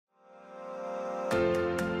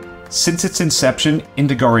Since its inception,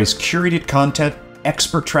 Indagare's curated content,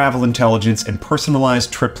 expert travel intelligence, and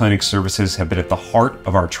personalized trip planning services have been at the heart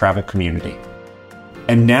of our travel community.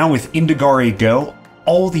 And now with Indagare Go,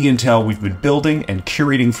 all the intel we've been building and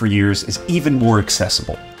curating for years is even more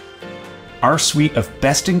accessible. Our suite of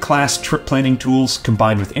best-in-class trip planning tools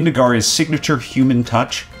combined with Indagare's signature human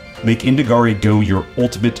touch make Indagare Go your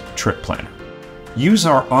ultimate trip planner. Use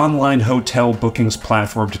our online hotel bookings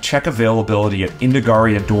platform to check availability at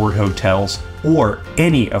Indagare Adored Hotels or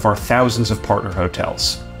any of our thousands of partner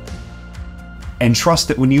hotels. And trust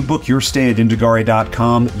that when you book your stay at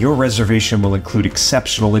Indagare.com, your reservation will include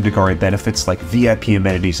exceptional Indagare benefits like VIP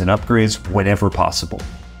amenities and upgrades whenever possible.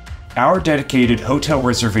 Our dedicated Hotel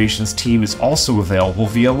Reservations team is also available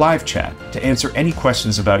via live chat to answer any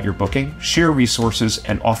questions about your booking, share resources,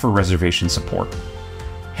 and offer reservation support.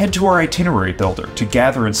 Head to our Itinerary Builder to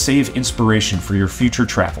gather and save inspiration for your future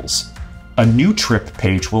travels. A new trip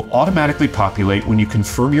page will automatically populate when you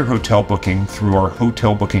confirm your hotel booking through our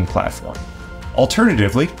hotel booking platform.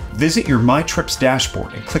 Alternatively, visit your My Trips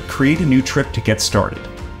dashboard and click Create a New Trip to get started.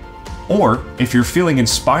 Or, if you're feeling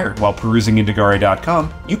inspired while perusing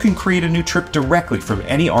Indagare.com, you can create a new trip directly from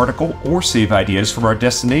any article or save ideas from our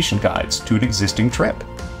destination guides to an existing trip.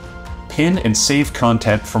 Pin and save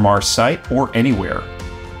content from our site or anywhere.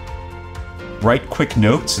 Write quick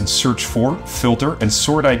notes and search for, filter, and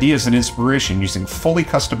sort ideas and inspiration using fully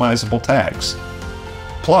customizable tags.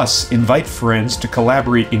 Plus, invite friends to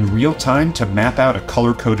collaborate in real time to map out a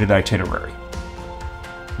color-coded itinerary.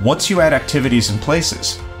 Once you add activities and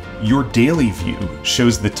places, your daily view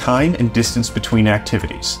shows the time and distance between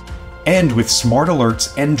activities. And with smart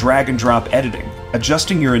alerts and drag-and-drop editing,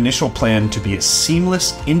 adjusting your initial plan to be a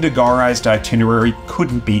seamless, Indagareized itinerary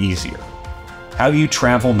couldn't be easier. How you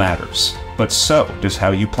travel matters, but so does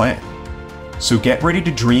how you plan. So get ready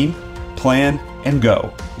to dream, plan, and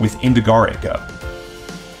go with Indagare Go.